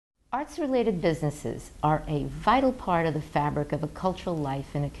Arts-related businesses are a vital part of the fabric of a cultural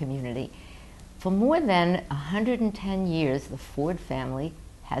life in a community. For more than 110 years, the Ford family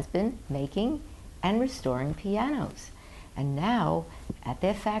has been making and restoring pianos. And now, at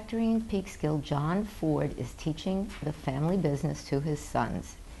their factory in Peekskill, John Ford is teaching the family business to his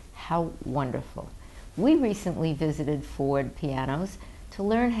sons. How wonderful. We recently visited Ford Pianos to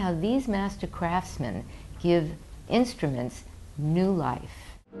learn how these master craftsmen give instruments new life.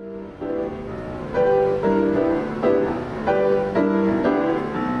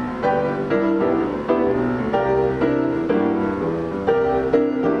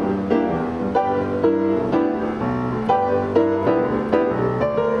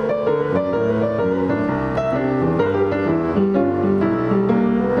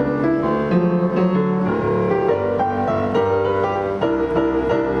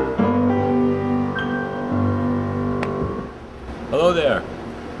 Hello there,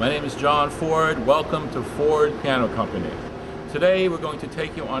 my name is John Ford. Welcome to Ford Piano Company. Today we're going to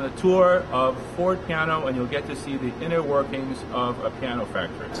take you on a tour of Ford Piano and you'll get to see the inner workings of a piano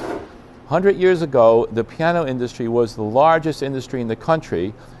factory. 100 years ago, the piano industry was the largest industry in the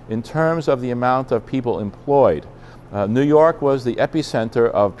country in terms of the amount of people employed. New York was the epicenter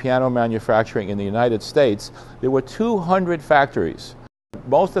of piano manufacturing in the United States. There were 200 factories,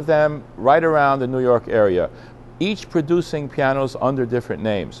 most of them right around the New York area, each producing pianos under different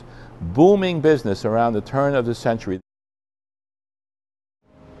names. Booming business around the turn of the century.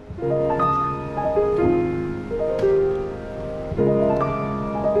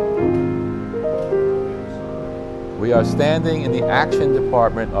 We are standing in the action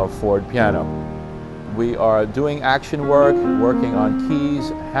department of Ford Piano. We are doing action work, working on keys,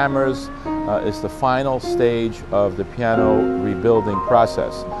 hammers. It's the final stage of the piano rebuilding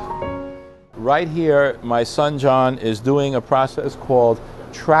process. Right here, my son John is doing a process called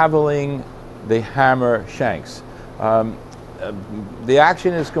traveling the hammer shanks. The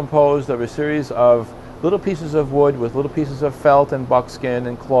action is composed of a series of little pieces of wood with little pieces of felt and buckskin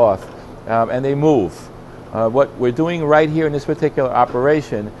and cloth, and they move. What we're doing right here in this particular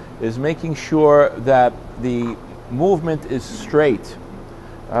operation is making sure that the movement is straight.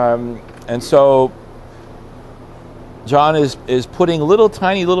 And so John is putting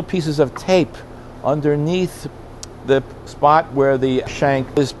tiny little pieces of tape underneath the spot where the shank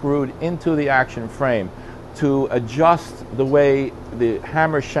is screwed into the action frame to adjust the way the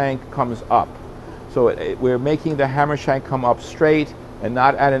hammer shank comes up. So we're making the hammer shank come up straight and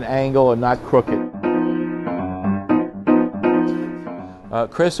not at an angle and not crooked.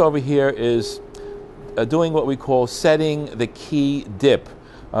 Chris over here is doing what we call setting the key dip.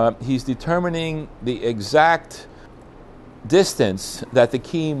 He's determining the exact distance that the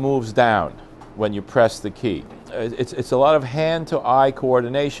key moves down when you press the key. It's a lot of hand-to-eye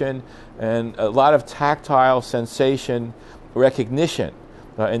coordination and a lot of tactile sensation recognition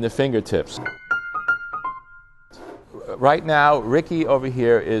in the fingertips. Right now, Ricky over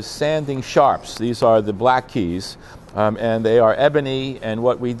here is sanding sharps. These are the black keys, and they are ebony, and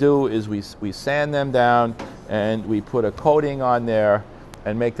what we do is we sand them down and we put a coating on there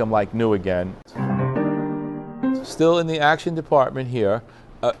and make them like new again. Still in the action department here,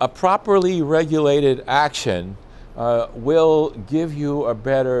 a properly regulated action will give you a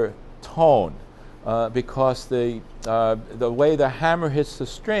better tone because the way the hammer hits the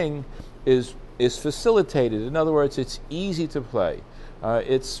string is facilitated. In other words, it's easy to play.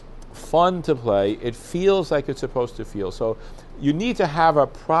 It's fun to play. It feels like it's supposed to feel. So you need to have a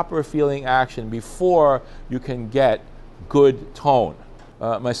proper feeling action before you can get good tone.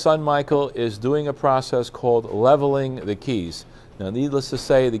 My son Michael is doing a process called leveling the keys. Now, needless to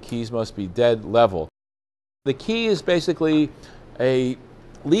say, the keys must be dead level. The key is basically a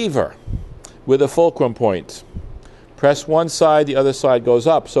lever with a fulcrum point. Press one side, the other side goes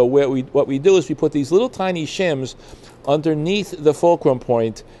up. So what we do is we put these little tiny shims underneath the fulcrum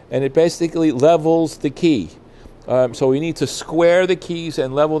point, and it basically levels the key. So we need to square the keys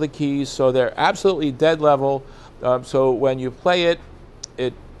and level the keys so they're absolutely dead level. So when you play it,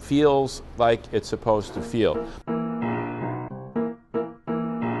 it feels like it's supposed to feel.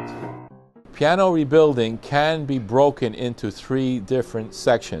 Piano rebuilding can be broken into three different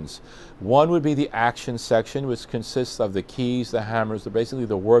sections. One would be the action section, which consists of the keys, the hammers, basically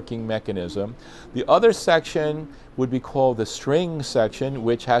the working mechanism. The other section would be called the string section,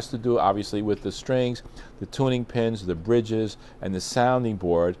 which has to do obviously with the strings, the tuning pins, the bridges, and the sounding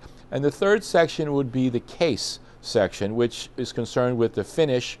board. And the third section would be the case section, which is concerned with the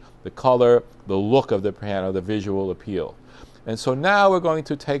finish, the color, the look of the piano, the visual appeal. And so now we're going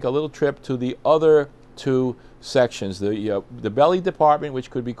to take a little trip to the other two sections, the belly department, which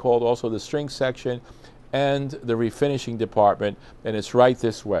could be called also the string section, and the refinishing department, and it's right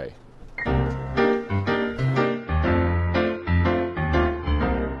this way.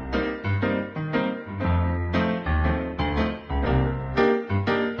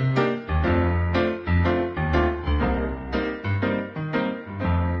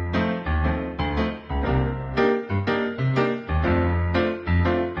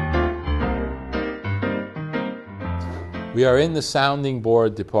 We are in the sounding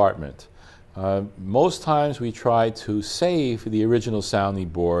board department. Most times we try to save the original sounding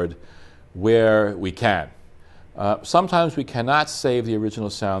board where we can. Sometimes we cannot save the original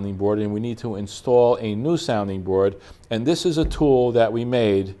sounding board and we need to install a new sounding board, and this is a tool that we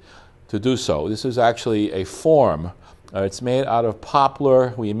made to do so. This is actually a form. It's made out of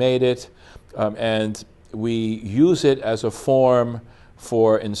poplar. We made it and we use it as a form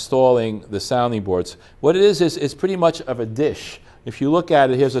for installing the sounding boards. What it is it's pretty much of a dish. If you look at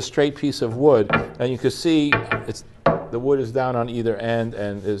it, here's a straight piece of wood, and you can see the wood is down on either end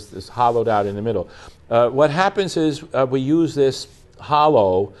and is hollowed out in the middle. What happens is we use this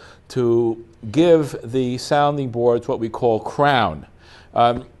hollow to give the sounding boards what we call crown.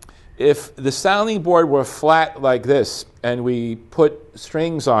 If the sounding board were flat like this and we put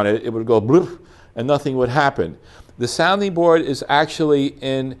strings on it, it would go bloop and nothing would happen. The sounding board is actually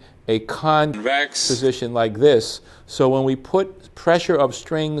in a convex position like this, so when we put pressure of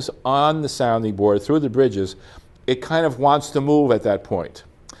strings on the sounding board through the bridges, it kind of wants to move at that point.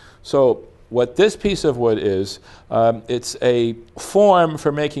 So what this piece of wood is, it's a form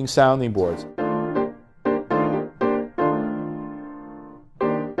for making sounding boards.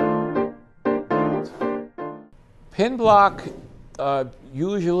 Pin block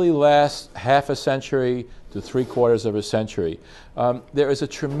usually lasts half a century to 3/4 of a century. There is a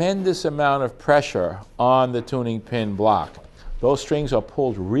tremendous amount of pressure on the tuning pin block. Those strings are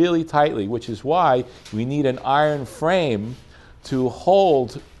pulled really tightly, which is why we need an iron frame to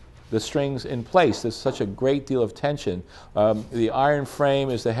hold the strings in place. There's such a great deal of tension. The iron frame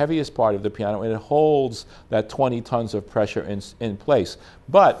is the heaviest part of the piano, and it holds that 20 tons of pressure in place.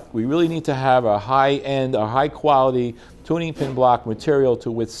 But we really need to have a high-end, a high-quality tuning pin block material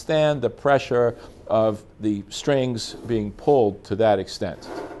to withstand the pressure of the strings being pulled to that extent.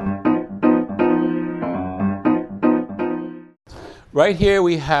 Right here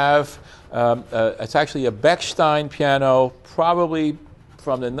we have, it's actually a Bechstein piano, probably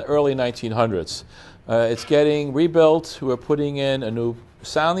from the early 1900s. It's getting rebuilt. We're putting in a new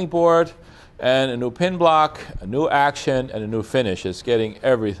sounding board and a new pin block, a new action, and a new finish. It's getting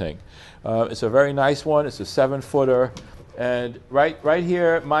everything. It's a very nice one. It's a 7-footer. And right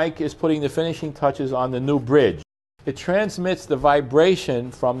here, Mike is putting the finishing touches on the new bridge. It transmits the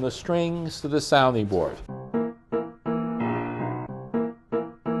vibration from the strings to the sounding board.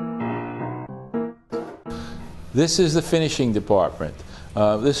 This is the finishing department.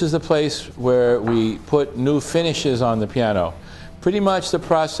 This is the place where we put new finishes on the piano. Pretty much the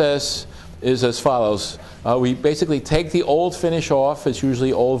process is as follows. We basically take the old finish off. It's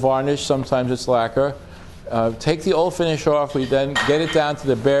usually old varnish, sometimes it's lacquer. Take the old finish off, we then get it down to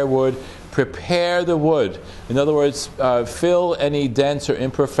the bare wood, prepare the wood. In other words, fill any dents or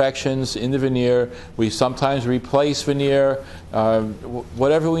imperfections in the veneer. We sometimes replace veneer,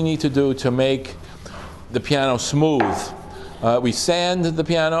 whatever we need to do to make the piano smooth. We sand the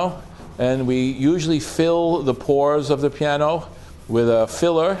piano, and we usually fill the pores of the piano with a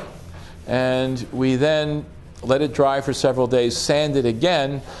filler, and we then let it dry for several days, sand it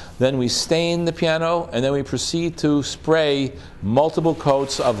again, then we stain the piano, and then we proceed to spray multiple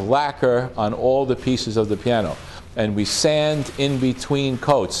coats of lacquer on all the pieces of the piano. And we sand in between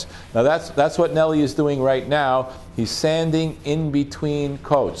coats. Now that's what Nelly is doing right now. He's sanding in between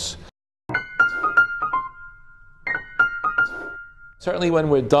coats. Certainly when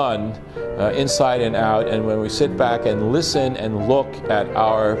we're done, inside and out, and when we sit back and listen and look at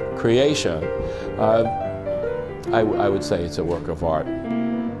our creation, I would say it's a work of art.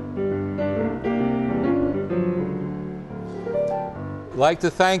 I'd like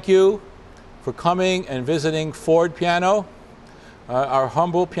to thank you for coming and visiting Ford Piano, our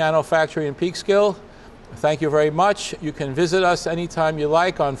humble piano factory in Peekskill. Thank you very much. You can visit us anytime you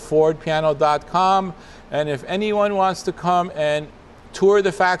like on fordpiano.com, and if anyone wants to come and tour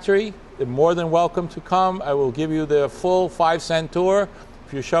the factory, they're more than welcome to come. I will give you the full 5-cent tour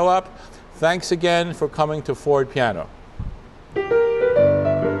if you show up. Thanks again for coming to Ford Piano.